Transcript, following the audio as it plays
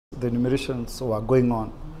the enumerations were going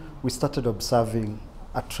on, we started observing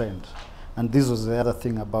a trend. And this was the other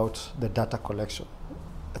thing about the data collection.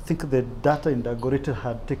 I think the data in Dagoretti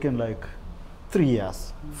had taken like 3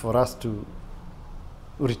 years for us to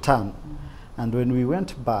return. And when we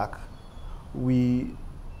went back, we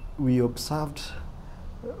observed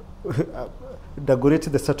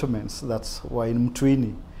Dagoretti, the settlements that were in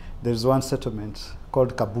Mtwini. There's one settlement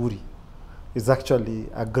called Kaburi. It's actually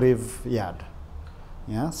a graveyard.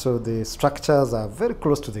 Yeah, so the structures are very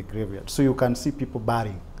close to the graveyard, so you can see people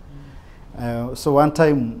burying. So one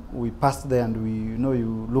time we passed there, and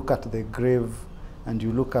you look at the grave, and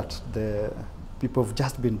you look at the people who've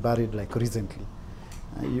just been buried like recently.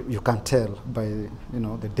 You can tell by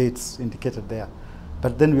the dates indicated there.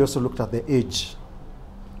 But then we also looked at the age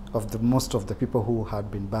of most of the people who had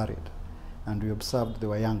been buried, and we observed they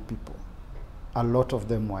were young people. A lot of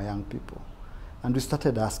them were young people, and we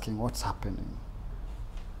started asking, what's happening?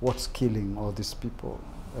 What's killing all these people,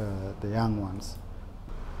 the young ones?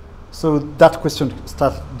 So that question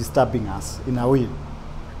started disturbing us in a way.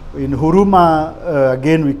 In Huruma,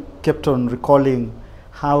 again, we kept on recalling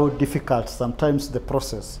how difficult sometimes the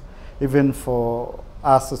process, even for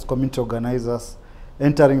us as community organizers,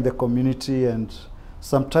 entering the community and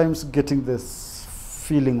sometimes getting this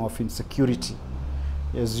feeling of insecurity.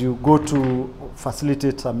 As you go to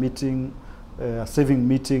facilitate a meeting, a saving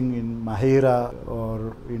meeting in Mahera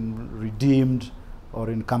or in Redeemed or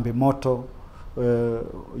in Kambemoto,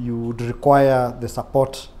 you would require the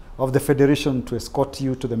support of the federation to escort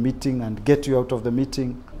you to the meeting and get you out of the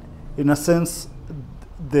meeting. In a sense,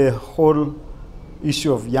 the whole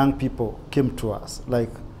issue of young people came to us. Like,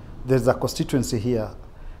 there's a constituency here,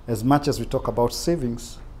 as much as we talk about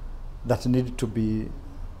savings, that need to be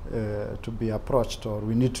approached, or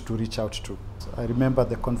we need to reach out to. I remember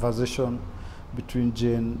the conversation between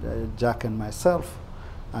Jane, Jack and myself,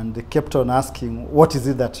 and they kept on asking, what is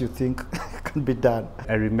it that you think can be done?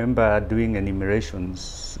 I remember doing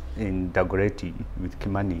enumerations in Dagoretti with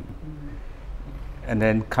Kimani, and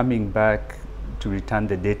then coming back to return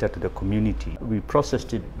the data to the community. We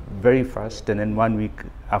processed it very fast, and then 1 week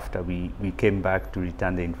after we came back to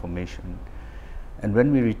return the information. And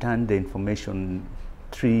when we returned the information,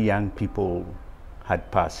 3 young people had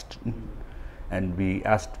passed. And we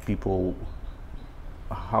asked people,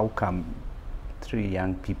 how come 3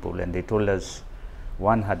 young people? And they told us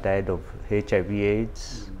one had died of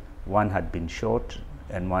HIV/AIDS, one had been shot,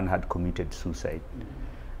 and one had committed suicide.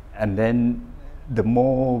 And then the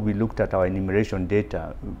more we looked at our enumeration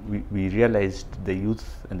data, we realized the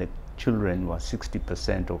youth and the children were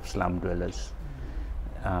 60% of slum dwellers.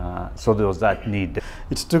 So there was that need.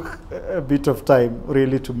 It took a bit of time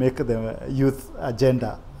really to make the youth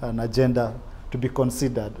agenda an agenda to be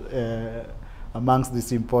considered amongst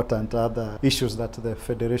these important other issues that the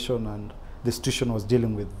federation and the institution was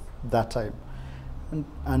dealing with that time.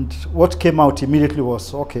 And what came out immediately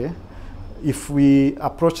was, okay, if we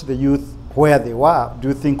approach the youth where they were, do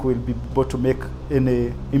you think we'll be able to make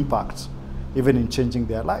any impact, even in changing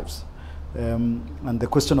their lives? And the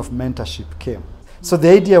question of mentorship came. So the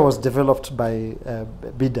idea was developed by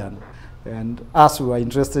Bidan, and us, we were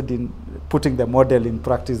interested in putting the model in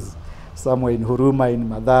practice somewhere in Huruma, in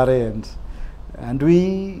Mathare, and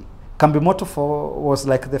Kambemoto was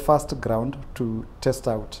like the first ground to test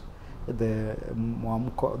out the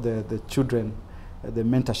Mwamko, the children, the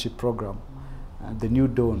mentorship program, the New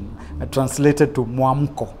Dawn, translated to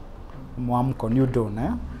Mwamko, New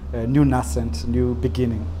Dawn, new nascent, new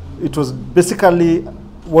beginning. It was basically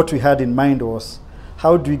what we had in mind was,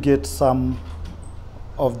 how do we get some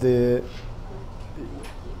of the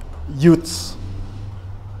youths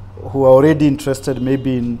who are already interested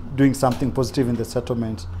maybe in doing something positive in the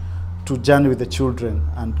settlement to journey with the children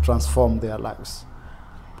and transform their lives.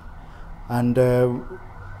 And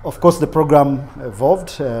of course the program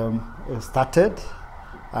evolved, started,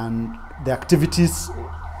 and the activities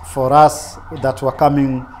for us that were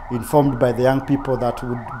coming informed by the young people that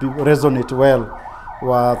would resonate well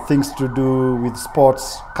were things to do with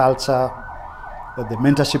sports, culture, the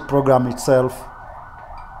mentorship program itself,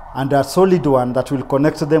 and a solid one that will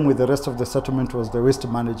connect them with the rest of the settlement was the waste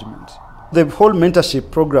management. The whole mentorship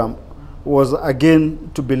program was again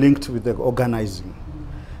to be linked with the organizing.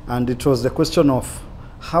 And it was the question of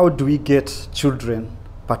how do we get children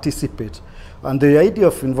participate. And the idea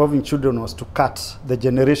of involving children was to cut the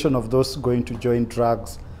generation of those going to join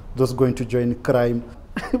drugs, those going to join crime,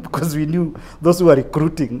 because we knew those who were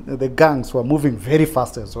recruiting, the gangs were moving very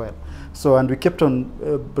fast as well. So, and we kept on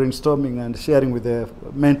brainstorming and sharing with the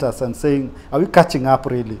mentors and saying, are we catching up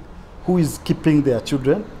really? Who is keeping their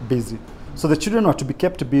children busy? So the children were to be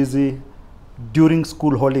kept busy during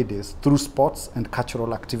school holidays through sports and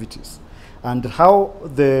cultural activities. And how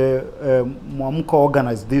the Mwamko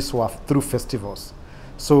organized this was through festivals.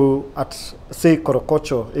 So at, say,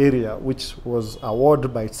 Korokocho area, which was a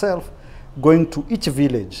ward by itself, going to each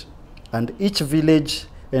village, and each village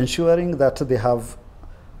ensuring that they have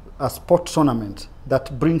a sport tournament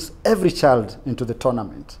that brings every child into the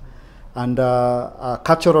tournament, and a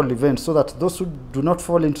cultural event, so that those who do not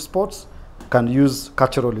fall into sports can use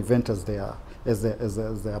cultural event as their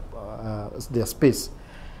space.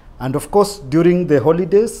 And of course, during the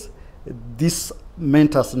holidays, these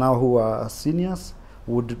mentors now who are seniors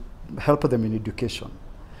would help them in education.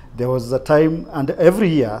 There was a time, and every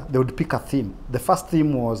year they would pick a theme. The first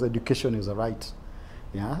theme was education is a right,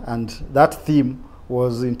 yeah, and that theme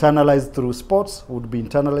was internalized through sports, would be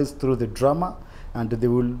internalized through the drama, and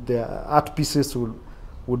the art pieces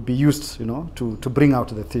would be used, you know, to bring out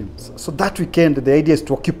the themes. So that weekend, the idea is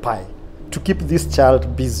to occupy, to keep this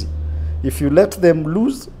child busy. If you let them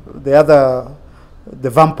loose, the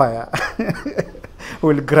vampire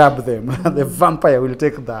will grab them. The vampire will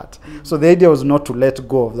take that. So the idea was not to let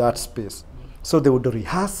go of that space. So they would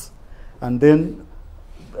rehearse, and then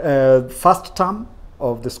first term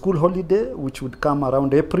of the school holiday, which would come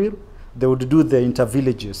around April, they would do the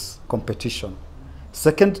inter-villages competition.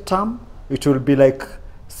 Second term, it will be like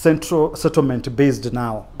central settlement-based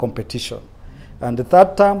now competition. And the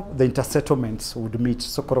third term, the inter-settlements would meet.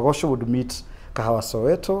 So Korogosho would meet Kahawa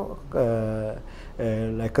Soweto,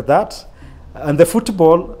 like that. And the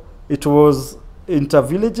football, it was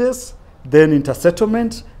inter-villages, then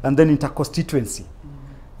inter-settlement, and then inter-constituency.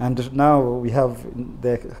 And now we have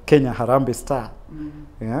the Kenya Harambee Star,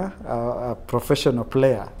 yeah, a professional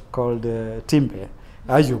player called Timbe,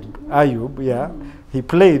 Ayub, yeah. He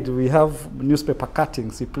played, we have newspaper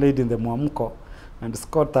cuttings, he played in the Mwamko and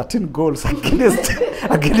scored 13 goals against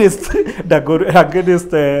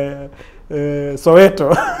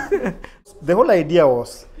Soweto. The whole idea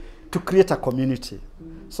was to create a community,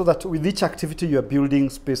 so that with each activity you are building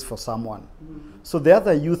space for someone. So the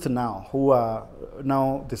other youth now, who are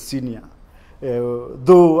now the senior,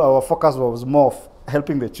 though our focus was more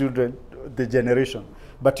helping the children, the generation,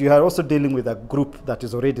 but you are also dealing with a group that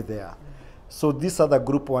is already there. So this other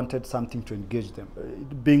group wanted something to engage them.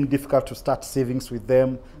 It being difficult to start savings with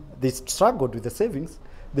them, they struggled with the savings.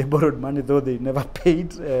 They borrowed money, though they never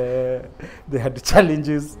paid. They had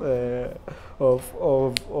challenges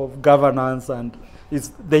of governance, and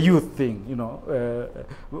it's the youth thing, you know.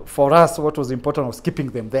 For us, what was important was keeping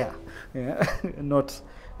them there, yeah? Not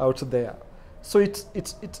out there. So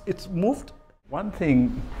it's moved. One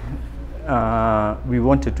thing we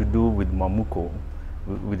wanted to do with Mwamko,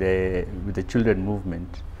 with the children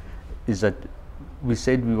movement, is that we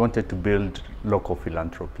said we wanted to build local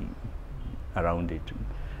philanthropy around it.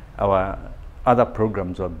 Our other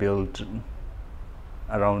programs were built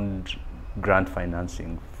around grant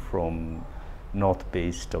financing from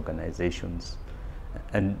North-based organizations,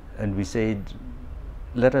 and we said,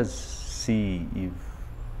 let us see if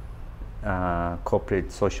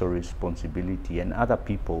corporate social responsibility and other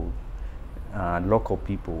people, local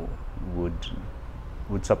people, would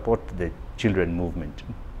support the children movement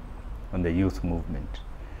and the youth movement.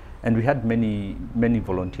 And we had many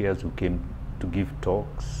volunteers who came to give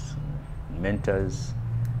talks, mentors,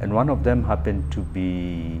 and one of them happened to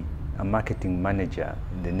be a marketing manager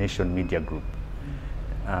in the Nation Media Group.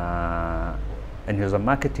 And he was a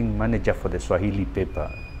marketing manager for the Swahili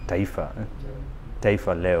paper, Taifa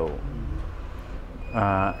Leo.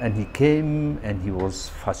 And he came and he was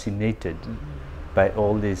fascinated by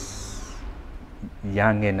all this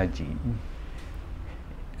young energy.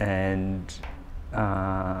 And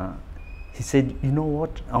he said, you know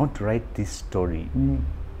what, I want to write this story in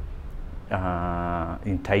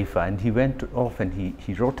Taifa. And he went off and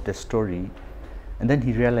he wrote the story, and then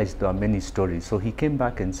he realized there are many stories. So he came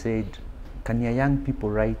back and said, can your young people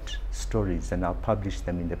write stories and I'll publish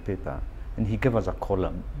them in the paper? And he gave us a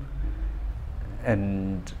column.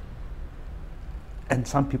 And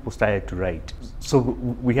some people started to write. So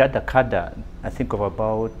we had a cadre, I think, of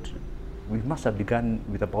about, we must have begun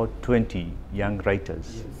with about 20 young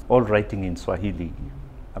writers, yes, all writing in Swahili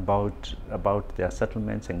about their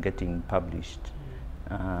settlements and getting published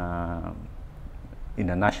in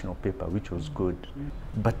a national paper, which was good.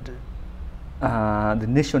 But the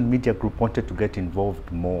Nation Media Group wanted to get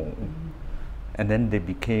involved more, and then they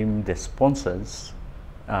became the sponsors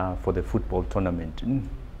for the football tournament.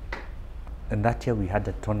 And that year we had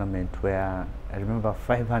a tournament where I remember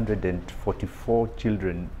 544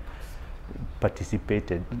 children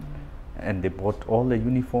participated, and they bought all the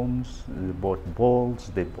uniforms, they bought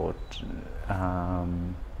balls, they bought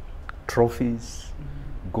trophies,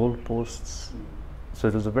 goalposts. So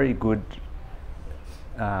it was a very good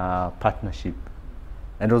partnership,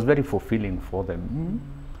 and it was very fulfilling for them.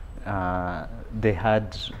 They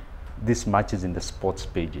had these matches in the sports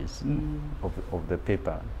pages of the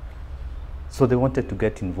paper. So they wanted to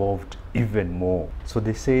get involved even more. So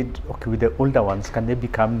they said, okay, with the older ones, can they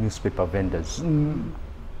become newspaper vendors? And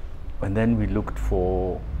then we looked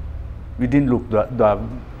for, we didn't look, there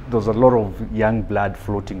was a lot of young blood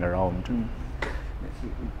floating around.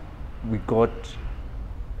 We got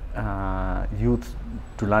youth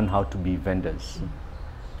to learn how to be vendors.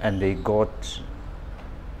 And they got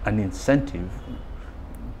an incentive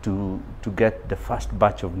to get the first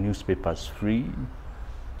batch of newspapers free.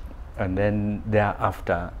 And then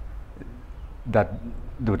thereafter, that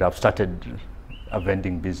they would have started a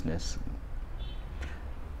vending business.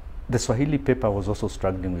 The Swahili paper was also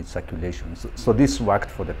struggling with circulation. So this worked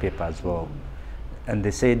for the paper as well. And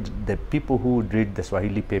they said the people who would read the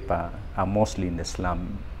Swahili paper are mostly in the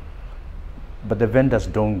slum, but the vendors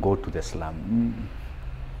don't go to the slum.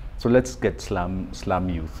 So let's get slum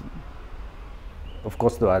youth. Of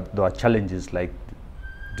course, there are challenges like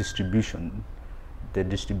distribution. The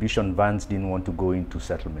distribution vans didn't want to go into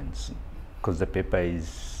settlements because the paper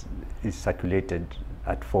is circulated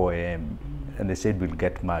at 4 a.m. and they said we'll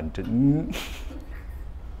get mugged.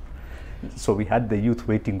 So we had the youth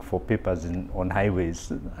waiting for papers on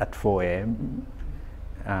highways at 4 a.m.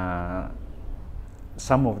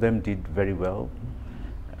 Some of them did very well,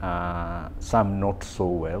 some not so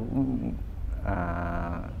well.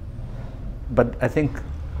 But I think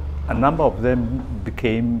a number of them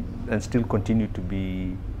became and still continue to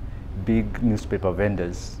be big newspaper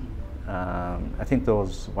vendors. I think there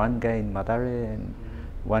was one guy in Madare and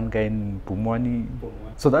one guy in Pumwani.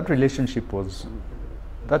 So that relationship was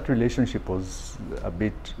a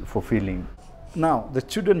bit fulfilling. Now, the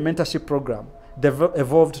children mentorship program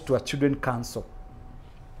evolved to a children council.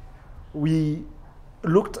 We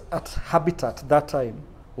looked at Habitat that time,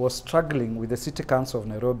 was struggling with the City Council of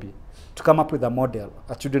Nairobi to come up with a model,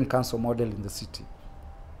 a children council model in the city.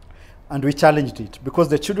 And we challenged it because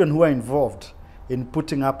the children who are involved in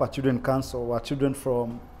putting up a children council were children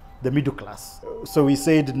from the middle class. So we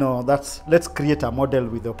said, no, let's create a model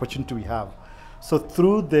with the opportunity we have. So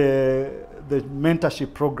through the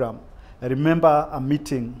mentorship program, I remember a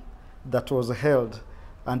meeting that was held,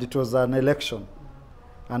 and it was an election,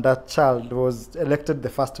 and that child was elected the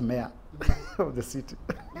first mayor of the city,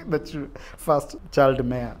 the first child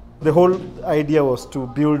mayor. The whole idea was to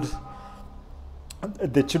build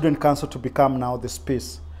the Children Council to become now the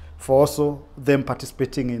space for also them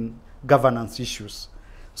participating in governance issues.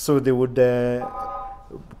 So they would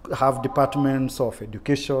have departments of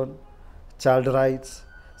education, child rights,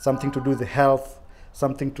 something to do with the health,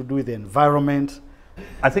 something to do with the environment.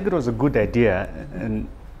 I think it was a good idea, and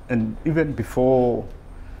even before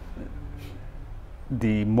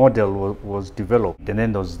the model was developed, and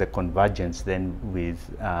then there was the convergence then with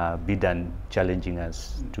Vijana challenging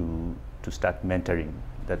us to start mentoring,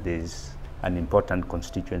 that there's an important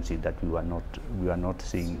constituency that we were not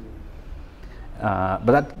seeing.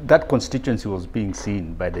 But that constituency was being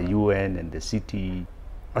seen by the UN and the city.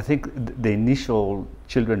 I think the initial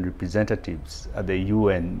children representatives at the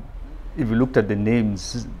UN, if you looked at the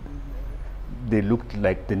names, they looked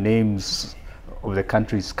like the names of the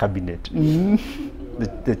country's cabinet.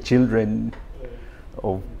 The children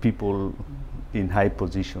of people in high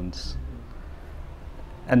positions.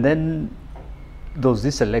 And then there was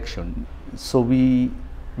this election. So we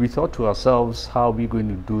thought to ourselves, how are we going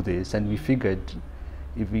to do this? And we figured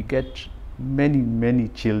if we get many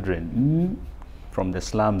children from the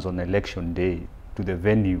slums on election day to the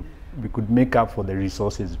venue, we could make up for the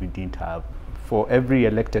resources we didn't have. For every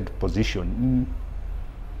elected position,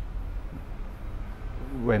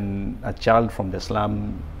 when a child from the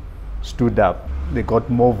slum stood up, they got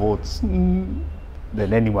more votes than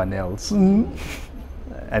anyone else.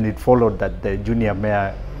 And it followed that the junior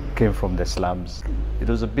mayor came from the slums. It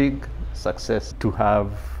was a big success to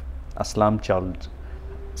have a slum child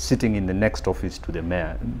sitting in the next office to the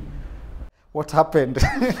mayor. What happened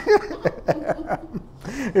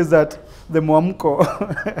is that the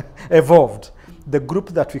Mwamko evolved. The group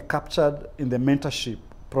that we captured in the mentorship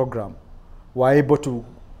program were able to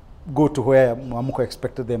go to where Mwamko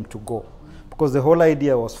expected them to go, because the whole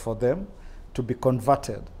idea was for them to be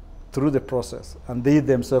converted through the process, and they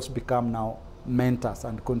themselves become now mentors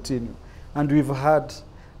and continue. And we've had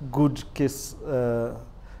good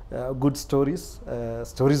good stories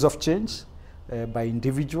of change by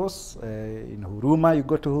individuals. In Huruma, you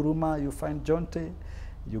go to Huruma, you find Jonte.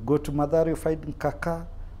 You go to Madara, you find Nkaka.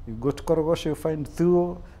 You go to Korogosho, you find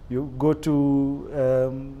Thuo. You go to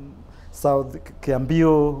South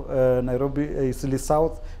Kiambio, Nairobi, Eastleigh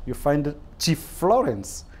South, you find Chief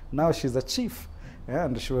Florence. Now she's a chief, yeah,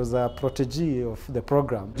 and she was a protege of the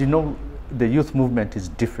program. You know, the youth movement is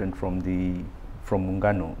different from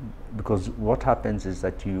Muungano, because what happens is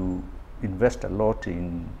that you invest a lot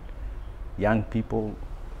in young people,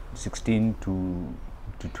 16 to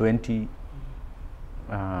 20,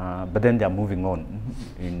 but then they're moving on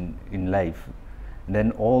in life. And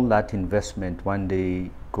then all that investment one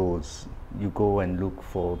day goes. You go and look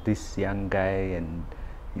for this young guy and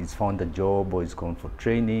he's found a job or he's gone for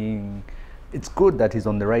training. It's good that he's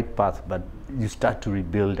on the right path, but you start to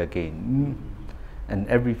rebuild again. And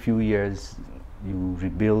every few years you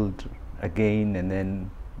rebuild again, and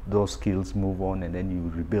then those skills move on, and then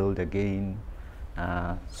you rebuild again.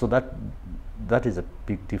 So that is a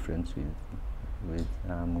big difference with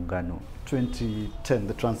Muungano. 2010,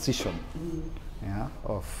 the transition, yeah,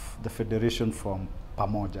 of the federation from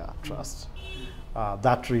Pamoja Trust,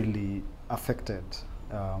 that really affected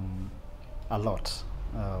a lot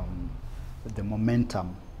the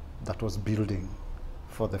momentum that was building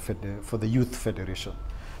for the youth federation,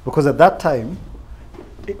 because at that time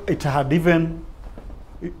it had even,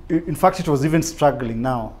 in fact, it was even struggling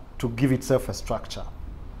now to give itself a structure.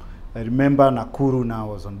 I remember Nakuru now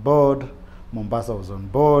was on board, Mombasa was on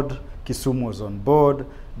board, Kisumu was on board.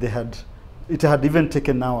 It had even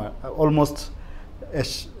taken now almost a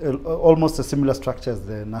similar structure as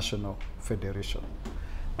the National Federation.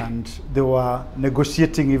 And they were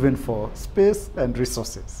negotiating even for space and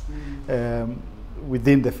resources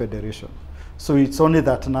within the federation. So it's only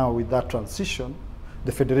that now with that transition,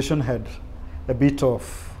 the federation had a bit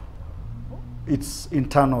of its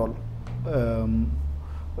internal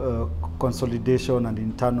consolidation and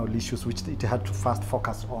internal issues which it had to first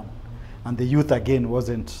focus on. And the youth again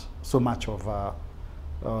wasn't so much of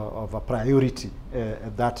a priority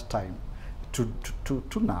at that time to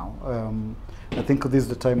now. I think this is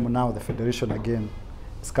the time now the federation again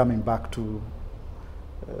is coming back to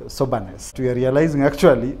soberness. We are realizing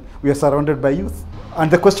actually we are surrounded by youth, and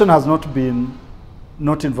the question has not been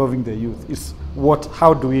not involving the youth. It's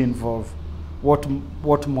how do we involve,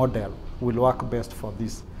 what model will work best for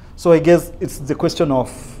this. So I guess it's the question of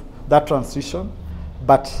that transition,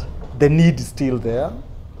 but the need is still there.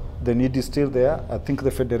 The need is still there. I think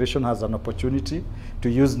the federation has an opportunity to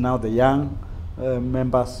use now the young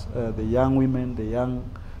members, the young women, the young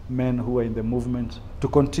men who are in the movement, to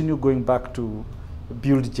continue going back to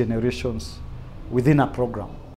build generations within a program.